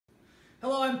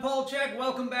Hello, I'm Paul CHEK.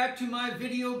 Welcome back to my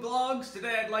video blogs.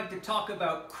 Today I'd like to talk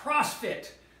about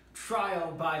CrossFit.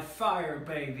 Trial by fire,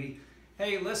 baby.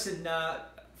 Hey, listen,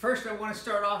 first I want to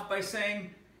start off by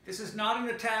saying this is not an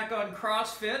attack on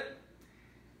CrossFit.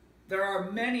 There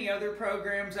are many other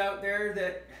programs out there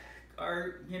that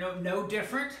are, no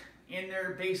different in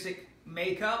their basic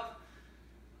makeup.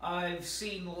 I've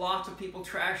seen lots of people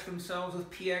trash themselves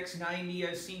with PX90.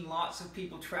 I've seen lots of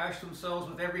people trash themselves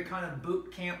with every kind of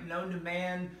boot camp known to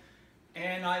man.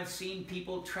 And I've seen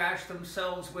people trash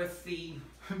themselves with the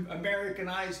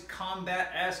Americanized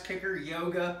combat ass kicker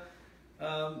yoga.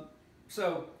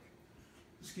 So,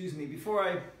 excuse me, before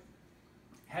I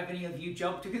have any of you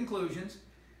jump to conclusions,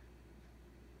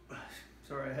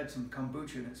 sorry, I had some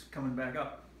kombucha that's coming back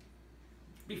up.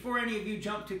 Before any of you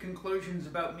jump to conclusions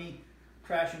about me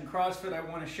trashing CrossFit, I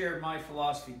want to share my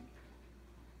philosophy.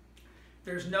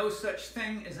 There's no such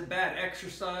thing as a bad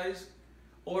exercise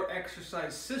or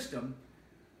exercise system.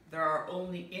 There are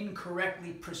only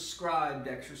incorrectly prescribed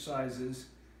exercises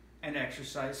and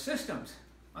exercise systems.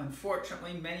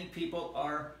 Unfortunately, many people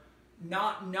are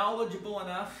not knowledgeable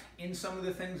enough in some of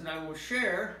the things that I will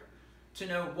share to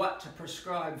know what to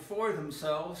prescribe for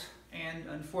themselves, and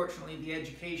unfortunately the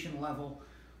education level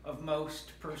of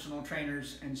most personal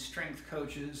trainers and strength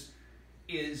coaches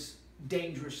is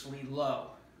dangerously low,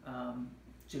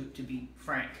 to be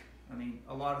frank. I mean,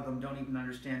 a lot of them don't even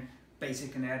understand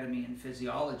basic anatomy and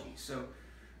physiology, so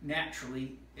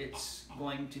naturally it's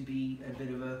going to be a bit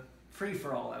of a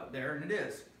free-for-all out there, and it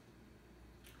is.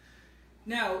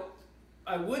 Now,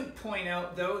 I would point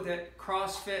out though that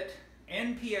CrossFit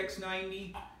and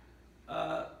PX90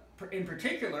 in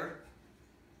particular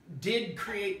did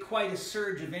create quite a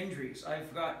surge of injuries.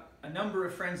 I've got a number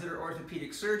of friends that are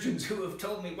orthopedic surgeons who have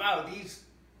told me, wow, these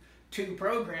two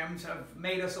programs have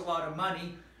made us a lot of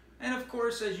money. And of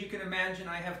course, as you can imagine,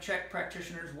 I have CHEK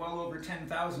practitioners, well over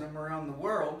 10,000 of them around the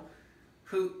world,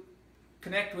 who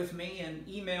connect with me and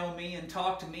email me and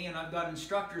talk to me, and I've got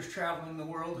instructors traveling the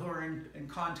world who are in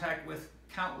contact with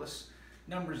countless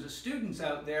numbers of students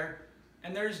out there.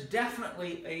 And there's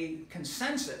definitely a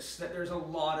consensus that there's a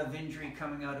lot of injury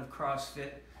coming out of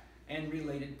CrossFit and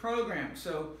related programs.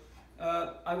 So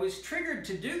I was triggered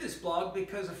to do this blog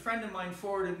because a friend of mine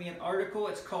forwarded me an article.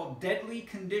 It's called Deadly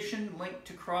Condition Linked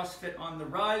to CrossFit on the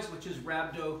Rise, which is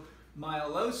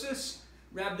rhabdomyolysis.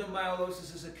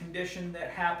 Rhabdomyolysis is a condition that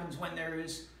happens when there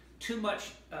is too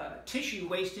much tissue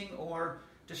wasting or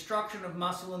destruction of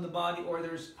muscle in the body, or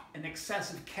there's an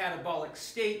excessive catabolic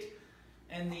state,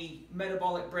 and the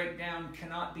metabolic breakdown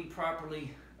cannot be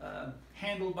properly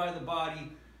handled by the body,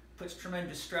 puts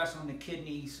tremendous stress on the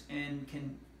kidneys, and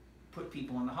can put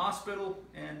people in the hospital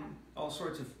and all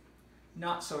sorts of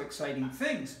not so exciting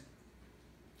things.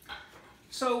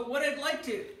 So what I'd like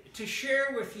to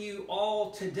share with you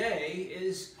all today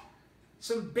is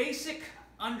some basic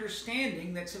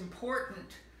understanding that's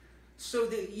important so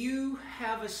that you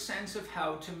have a sense of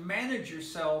how to manage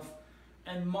yourself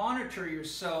and monitor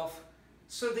yourself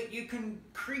so that you can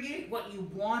create what you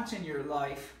want in your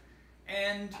life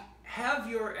and have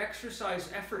your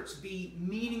exercise efforts be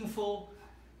meaningful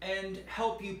and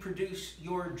help you produce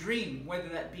your dream, whether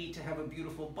that be to have a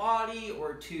beautiful body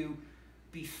or to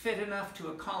be fit enough to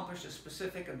accomplish a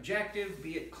specific objective,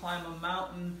 be it climb a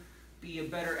mountain, be a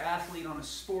better athlete on a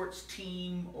sports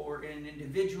team or in an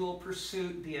individual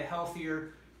pursuit, be a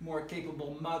healthier, more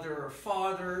capable mother or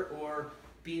father, or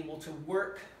be able to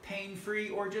work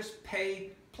pain-free or just play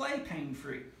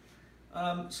pain-free.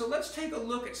 So let's take a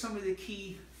look at some of the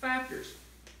key factors.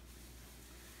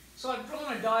 So I've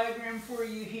drawn a diagram for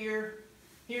you here.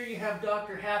 Here you have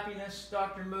Dr. Happiness,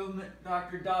 Dr. Movement,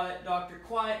 Dr. Diet, Dr.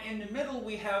 Quiet. In the middle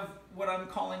we have what I'm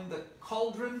calling the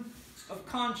cauldron of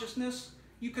consciousness.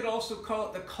 You could also call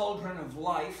it the cauldron of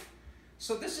life.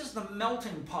 So this is the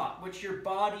melting pot, which your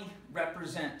body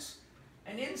represents.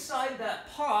 And inside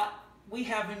that pot, we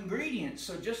have ingredients.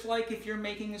 So just like if you're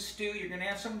making a stew, you're going to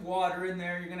have some water in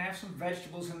there, you're going to have some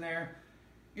vegetables in there,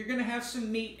 you're going to have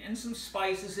some meat and some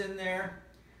spices in there,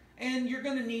 and you're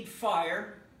going to need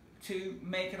fire to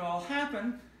make it all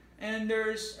happen. And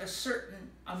there's a certain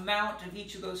amount of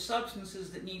each of those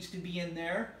substances that needs to be in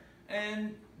there,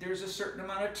 and there's a certain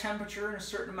amount of temperature and a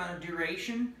certain amount of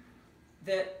duration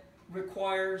that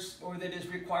requires, or that is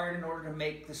required in order to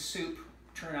make the soup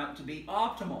turn out to be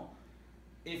optimal.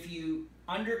 If you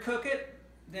undercook it,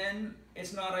 then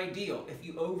it's not ideal. If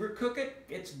you overcook it,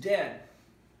 it's dead.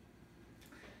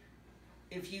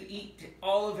 If you eat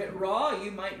all of it raw,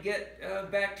 you might get a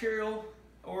bacterial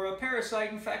or a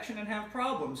parasite infection and have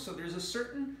problems. So there's a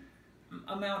certain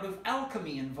amount of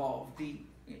alchemy involved, the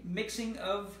mixing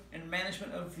of and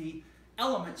management of the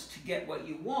elements to get what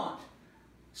you want.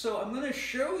 So I'm going to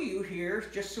show you here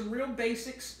just some real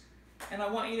basics, and I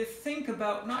want you to think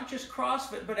about not just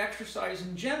CrossFit, but exercise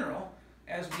in general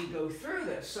as we go through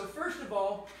this. So first of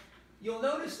all, you'll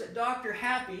notice that Dr.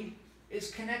 Happy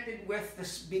is connected with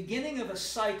the beginning of a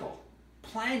cycle,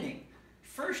 planning.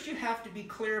 First, you have to be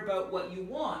clear about what you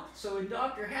want. So in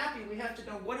Dr. Happy, we have to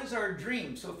know what is our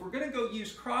dream. So if we're going to go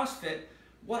use CrossFit,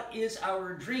 what is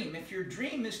our dream? If your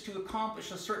dream is to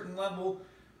accomplish a certain level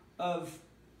of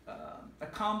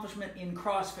accomplishment in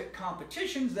CrossFit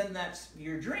competitions, then that's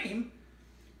your dream.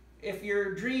 If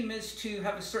your dream is to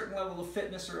have a certain level of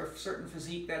fitness or a certain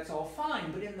physique, that's all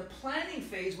fine. But in the planning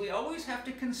phase, we always have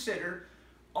to consider,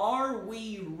 are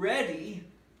we ready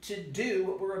to do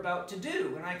what we're about to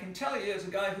do? And I can tell you, as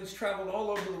a guy who's traveled all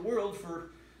over the world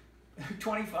for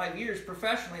 25 years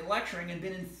professionally lecturing and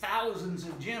been in thousands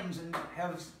of gyms and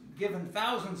have given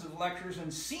thousands of lectures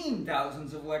and seen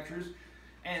thousands of lectures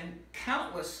and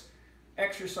countless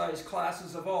exercise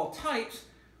classes of all types,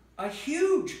 a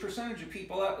huge percentage of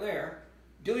people out there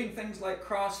doing things like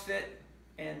CrossFit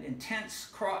and intense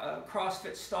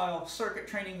CrossFit style circuit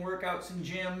training workouts in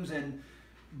gyms and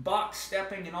box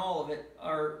stepping and all of it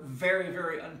are very,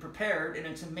 very unprepared. And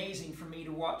it's amazing for me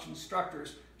to watch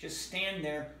instructors just stand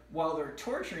there while they're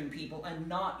torturing people and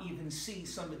not even see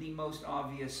some of the most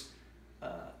obvious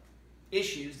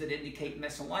issues that indicate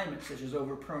misalignment, such as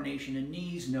overpronation in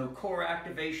knees, no core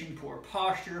activation, poor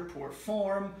posture, poor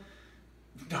form, ...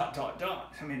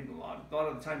 I mean, a lot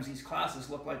of the times these classes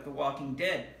look like The Walking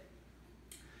Dead.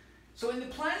 So in the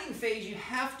planning phase, you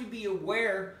have to be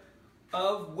aware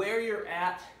of where you're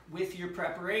at with your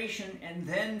preparation and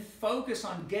then focus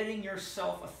on getting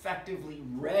yourself effectively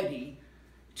ready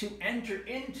to enter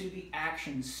into the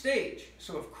action stage.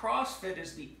 So if CrossFit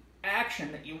is the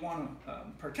action that you want to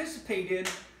participate in,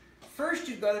 first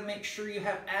you've got to make sure you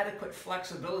have adequate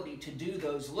flexibility to do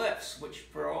those lifts, which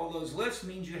for all those lifts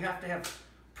means you have to have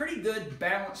pretty good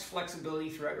balanced flexibility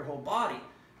throughout your whole body.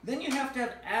 Then you have to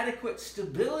have adequate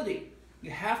stability.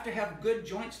 You have to have good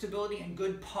joint stability and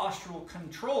good postural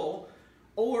control,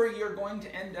 or you're going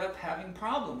to end up having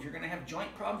problems. You're going to have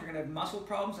joint problems, you're going to have muscle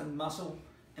problems and muscle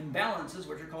imbalances,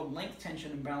 which are called length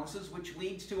tension imbalances, which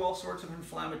leads to all sorts of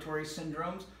inflammatory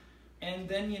syndromes. And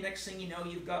then next thing you know,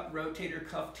 you've got rotator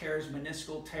cuff tears,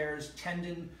 meniscal tears,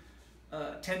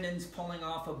 tendons pulling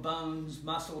off of bones,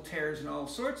 muscle tears, and all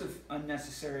sorts of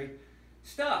unnecessary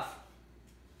stuff.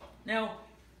 Now,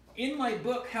 in my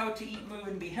book, How to Eat, Move,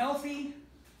 and Be Healthy,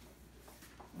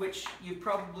 which you've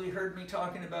probably heard me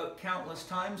talking about countless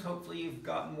times, hopefully you've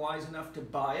gotten wise enough to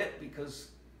buy it because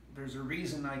there's a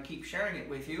reason I keep sharing it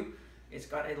with you. It's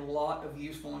got a lot of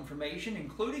useful information,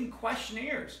 including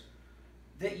questionnaires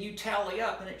that you tally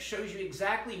up, and it shows you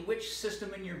exactly which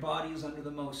system in your body is under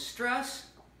the most stress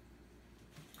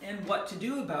and what to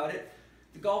do about it.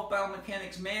 The Golf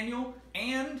Biomechanics Manual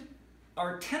and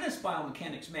our Tennis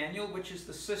Biomechanics Manual, which is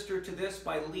the sister to this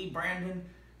by Lee Brandon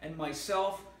and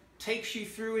myself, takes you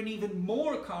through an even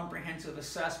more comprehensive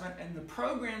assessment, and the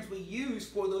programs we use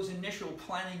for those initial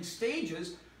planning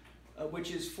stages,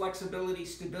 which is flexibility,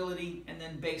 stability, and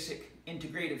then basic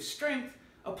integrative strength,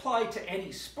 apply to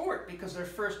any sport because they're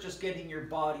first just getting your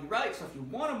body right. So if you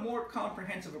want a more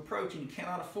comprehensive approach and you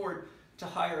cannot afford to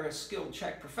hire a skilled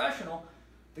CHEK professional,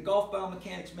 the Golf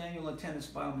Biomechanics Manual and Tennis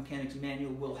Biomechanics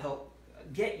Manual will help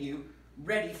get you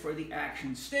ready for the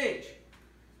action stage.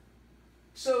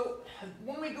 So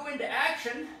when we go into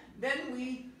action, then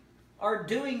we are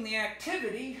doing the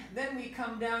activity, then we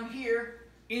come down here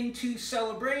into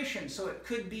celebration. So it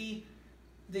could be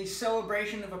the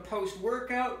celebration of a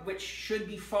post-workout, which should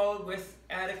be followed with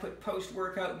adequate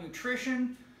post-workout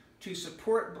nutrition to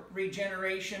support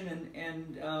regeneration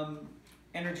and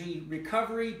energy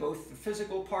recovery, both the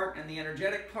physical part and the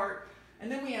energetic part.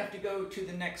 And then we have to go to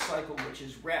the next cycle, which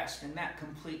is rest, and that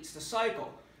completes the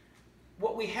cycle.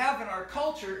 What we have in our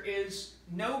culture is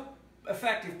no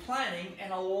effective planning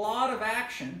and a lot of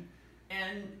action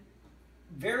and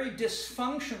very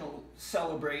dysfunctional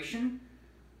celebration,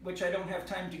 which I don't have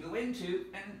time to go into,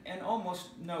 and almost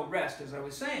no rest, as I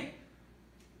was saying.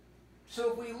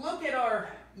 So if we look at our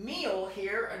meal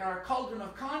here and our cauldron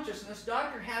of consciousness,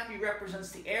 Dr. Happy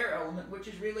represents the air element, which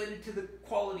is related to the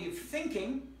quality of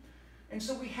thinking. And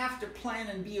so we have to plan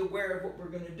and be aware of what we're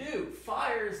going to do.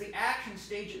 Fire is the action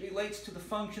stage. It relates to the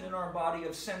function in our body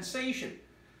of sensation.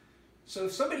 So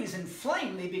if somebody's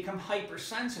inflamed, they become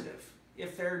hypersensitive.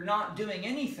 If they're not doing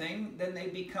anything, then they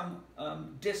become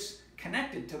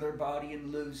disconnected to their body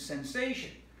and lose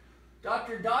sensation.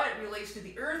 Dr. Diet relates to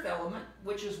the earth element,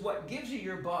 which is what gives you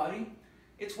your body.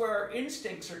 It's where our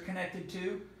instincts are connected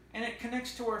to, and it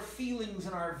connects to our feelings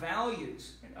and our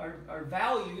values. Our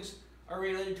values are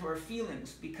related to our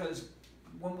feelings, because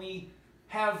when we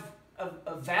have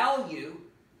a value,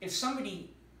 if somebody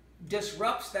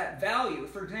disrupts that value,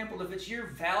 for example, if it's your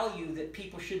value that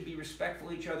people should be respectful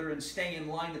of each other and stay in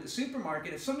line at the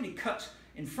supermarket, if somebody cuts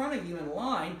in front of you in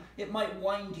line, it might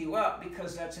wind you up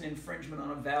because that's an infringement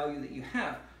on a value that you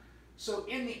have. So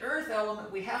in the earth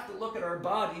element, we have to look at our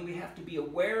body, we have to be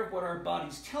aware of what our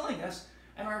body's telling us,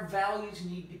 and our values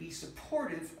need to be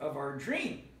supportive of our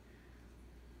dream.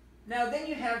 Now then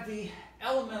you have the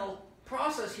elemental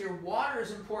process here. Water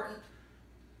is important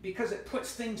because it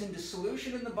puts things into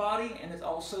solution in the body, and it's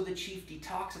also the chief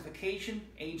detoxification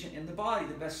agent in the body.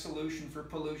 The best solution for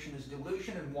pollution is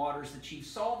dilution, and water is the chief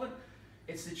solvent.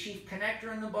 It's the chief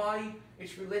connector in the body.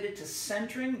 It's related to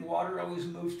centering. Water always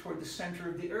moves toward the center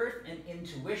of the earth. And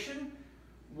intuition.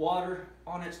 Water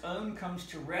on its own comes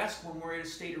to rest. When we're in a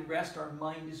state of rest, our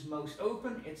mind is most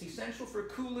open. It's essential for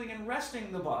cooling and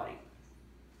resting the body.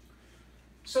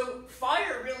 So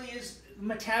fire really is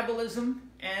metabolism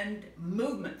and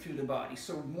movement through the body.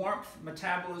 So warmth,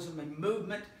 metabolism, and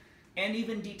movement, and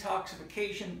even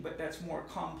detoxification, but that's more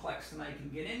complex than I can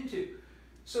get into.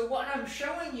 So what I'm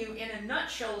showing you in a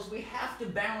nutshell is we have to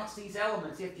balance these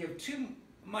elements. If you have too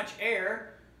much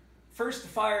air, first the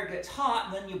fire gets hot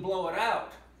and then you blow it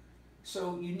out.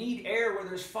 So you need air where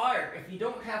there's fire. If you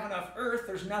don't have enough earth,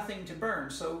 there's nothing to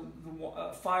burn. So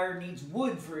the fire needs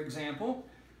wood, for example.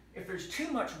 If there's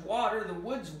too much water, the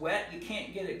wood's wet, you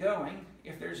can't get it going.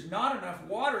 If there's not enough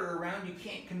water around, you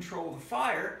can't control the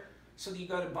fire. So you've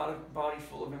got a body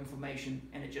full of inflammation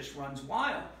and it just runs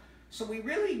wild. So we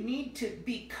really need to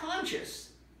be conscious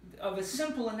of a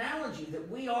simple analogy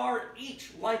that we are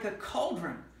each like a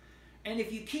cauldron. And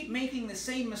if you keep making the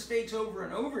same mistakes over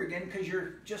and over again because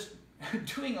you're just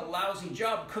doing a lousy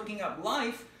job cooking up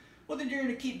life, well, then you're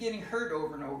going to keep getting hurt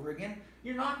over and over again.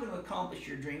 You're not going to accomplish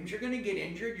your dreams. You're going to get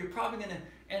injured. You're probably going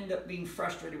to end up being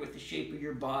frustrated with the shape of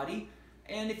your body.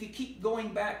 And if you keep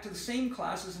going back to the same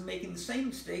classes and making the same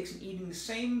mistakes and eating the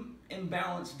same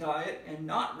imbalanced diet and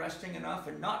not resting enough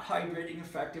and not hydrating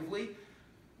effectively,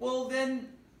 well then,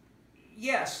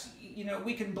 yes, you know,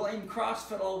 we can blame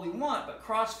CrossFit all we want, but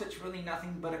CrossFit's really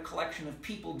nothing but a collection of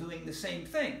people doing the same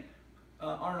thing.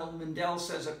 Arnold Mindell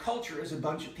says a culture is a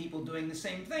bunch of people doing the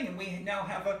same thing, and we now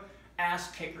have a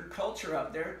ass-kicker culture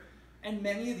out there, and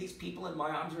many of these people, in my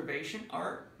observation,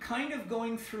 are kind of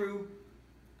going through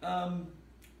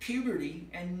puberty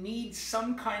and need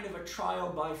some kind of a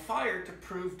trial by fire to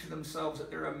prove to themselves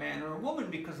that they're a man or a woman,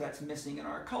 because that's missing in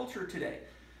our culture today.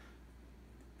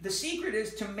 The secret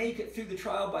is to make it through the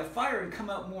trial by fire and come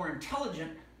out more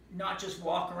intelligent, not just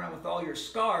walk around with all your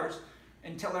scars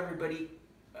and tell everybody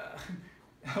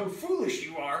how foolish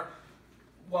you are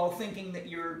while thinking that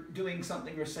you're doing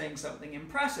something or saying something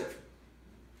impressive.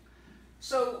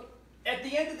 So at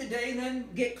the end of the day, then,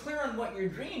 get clear on what your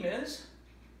dream is.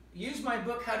 Use my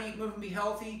book, How to Eat, Move, and Be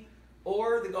Healthy,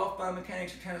 or the Golf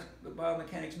Biomechanics or Tennis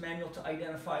Biomechanics Manual to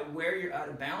identify where you're out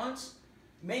of balance.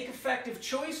 Make effective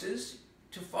choices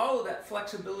to follow that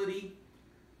flexibility,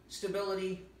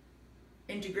 stability,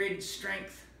 integrated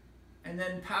strength, and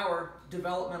then power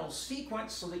developmental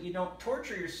sequence so that you don't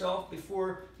torture yourself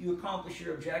before you accomplish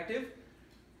your objective.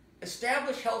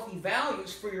 Establish healthy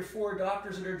values for your 4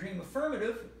 doctors that are dream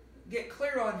affirmative. Get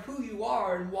clear on who you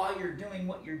are and why you're doing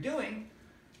what you're doing.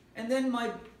 And then my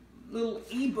little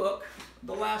ebook,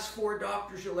 The Last 4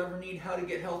 Doctors You'll Ever Need, How to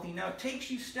Get Healthy Now,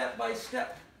 takes you step by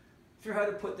step through how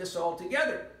to put this all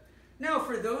together. Now,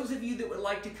 for those of you that would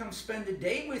like to come spend a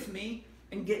day with me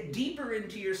and get deeper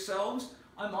into yourselves,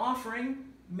 I'm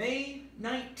offering May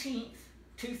 19th,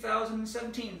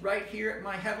 2017, right here at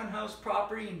my Heaven House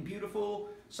property in beautiful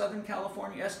Southern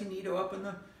California, Escondido, up in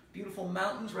the beautiful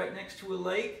mountains right next to a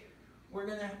lake. We're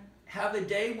going to have a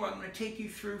day where I'm going to take you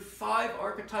through 5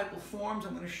 archetypal forms.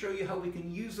 I'm going to show you how we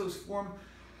can use those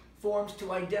forms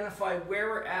to identify where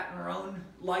we're at in our own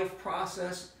life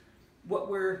process, what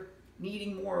we're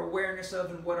needing more awareness of,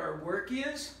 and what our work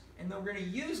is. And then we're going to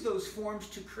use those forms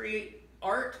to create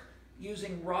art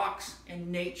using rocks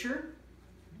and nature.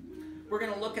 We're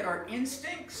going to look at our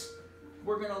instincts.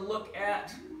 We're going to look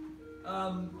at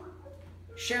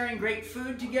sharing great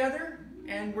food together.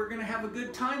 And we're going to have a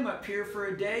good time up here for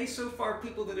a day. So far,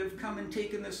 people that have come and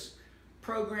taken this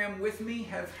program with me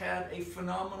have had a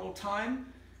phenomenal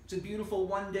time. It's a beautiful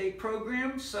one-day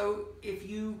program. So if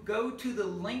you go to the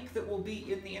link that will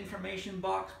be in the information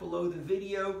box below the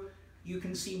video, you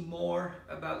can see more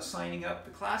about signing up.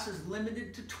 The class is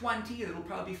limited to 20. It'll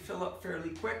probably fill up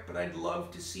fairly quick, but I'd love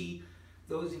to see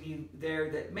those of you there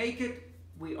that make it.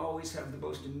 we always have the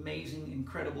most amazing,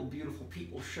 incredible, beautiful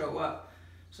people show up.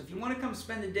 So if you want to come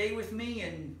spend a day with me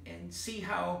and see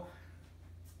how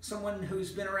someone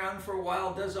who's been around for a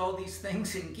while does all these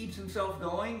things and keeps himself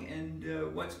going,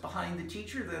 and what's behind the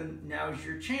teacher, then now's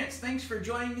your chance. Thanks for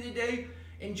joining me today.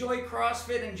 Enjoy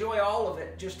CrossFit, enjoy all of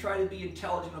it. Just try to be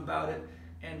intelligent about it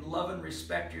and love and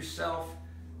respect yourself.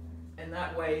 And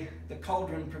that way, the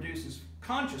cauldron produces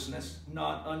consciousness,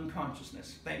 not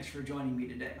unconsciousness. Thanks for joining me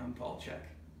today. I'm Paul CHEK.